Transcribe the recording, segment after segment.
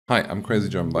Hi, I'm Crazy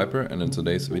German Viper, and in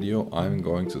today's video I'm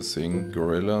going to sing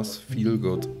Gorillaz' Feel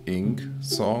Good Inc.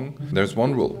 song. There's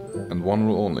one rule, and one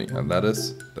rule only, and that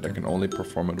is that I can only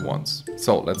perform it once.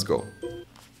 So, let's go.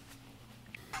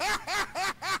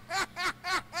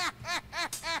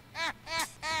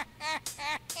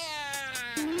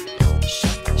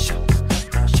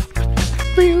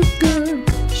 Feel good.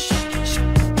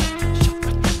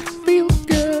 Feel good. Feel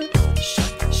good.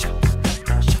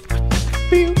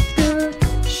 Feel good.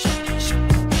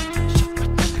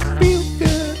 Feel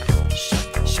good.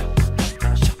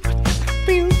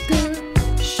 Feel good.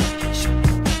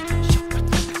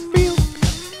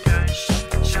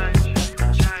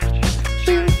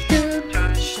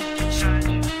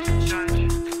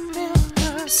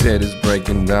 City's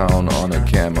breaking down on a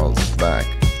camel's back.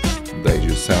 They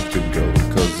just have to go,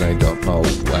 cause they got no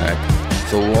whack.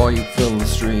 So all you fill the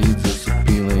streets is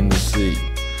appealing to see.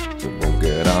 You won't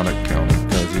get on a counter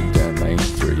cause you damn ain't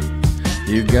free.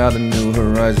 You got a new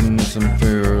horizon, some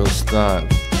imperial style.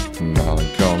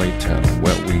 Melancholy town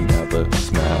where we never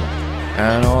smile.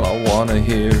 And all I wanna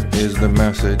hear is the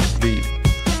message beat.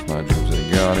 My dreams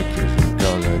they gotta kiss me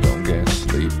cause I don't get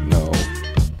sleep, no.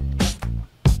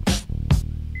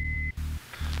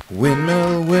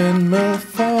 Windmill, windmill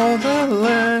for the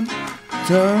land,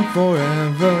 turn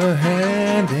forever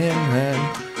hand in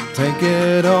hand. Take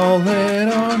it all in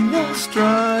on your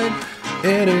stride.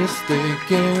 It is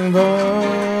sticking,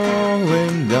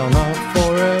 rolling down off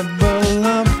forever.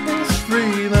 Love is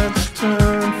free, let's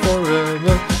turn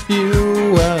forever,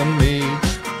 you and me.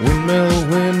 Windmill,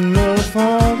 windmill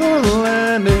for the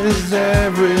land, is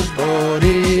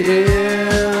everybody in?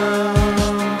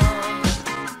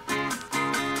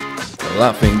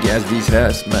 Laughing as these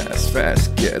hazmats,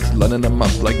 fast cats, lining them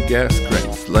up like gas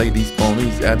crates. Like these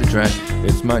ponies at the track,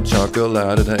 it's my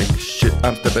chocolate today. Shit,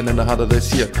 I'm stepping in the heart of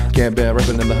this year. Can't bear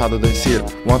rapping in the heart of this year.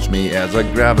 Watch me as I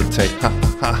gravitate, ha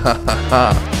ha ha ha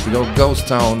ha. We go ghost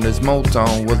town, this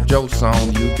Motown with Joe's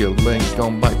song. You kill Link,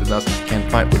 don't bite with us, can't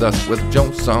fight with us with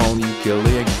Joe's song. You kill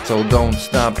Link, so don't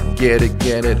stop, get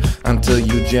it, until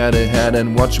you jet ahead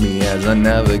and watch me as I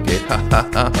navigate, ha ha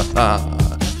ha ha ha.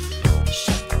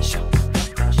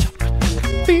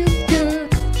 Feel good.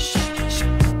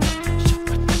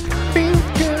 Feel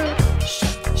good.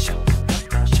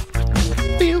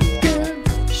 Feel good.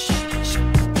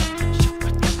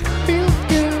 Feel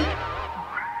good.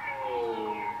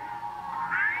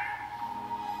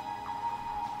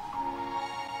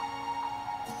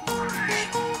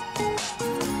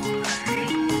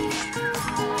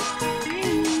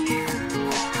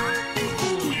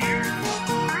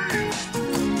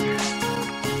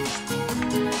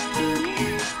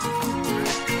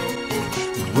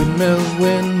 Windmill,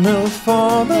 windmill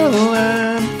for the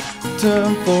land,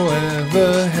 turn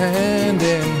forever hand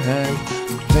in hand.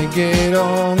 Take it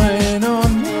all in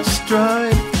on your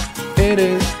stride. It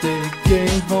is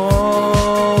sticking,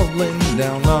 falling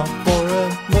down off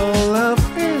forever.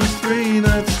 Love is free,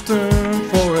 let's turn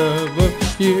forever,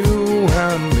 you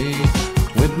and me.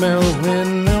 Windmill,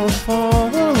 windmill for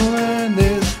the land,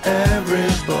 is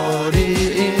everybody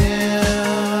in?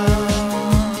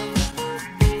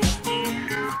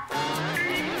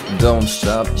 Don't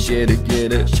stop, get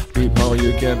it, peep how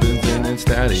your captain's in and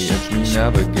steady, watch me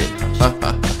navigate, ha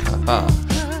ha ha ha ha.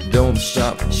 Don't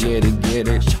stop, get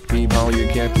it, peep how your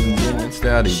captain's in and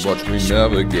steady, watch me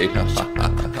navigate, ha ha ha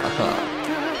ha ha.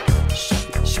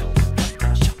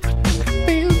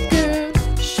 Feel good.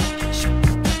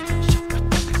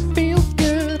 Feel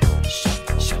good.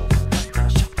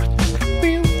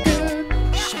 Feel good.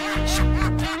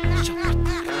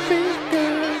 Feel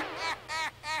good.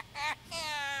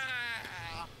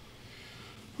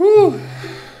 Whew.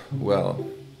 Well,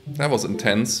 that was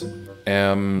intense.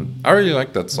 I really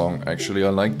like that song. Actually, I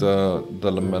like the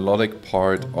melodic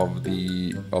part of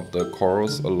the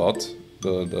chorus a lot.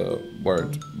 The where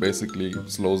it basically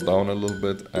slows down a little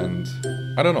bit, and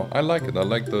I don't know. I like it. I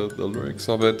like the lyrics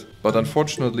of it. But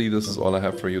unfortunately, this is all I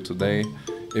have for you today.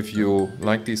 If you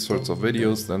like these sorts of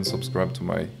videos, then subscribe to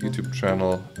my YouTube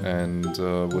channel. And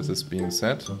with this being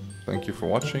said, thank you for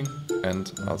watching,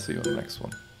 and I'll see you on the next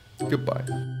one. Goodbye.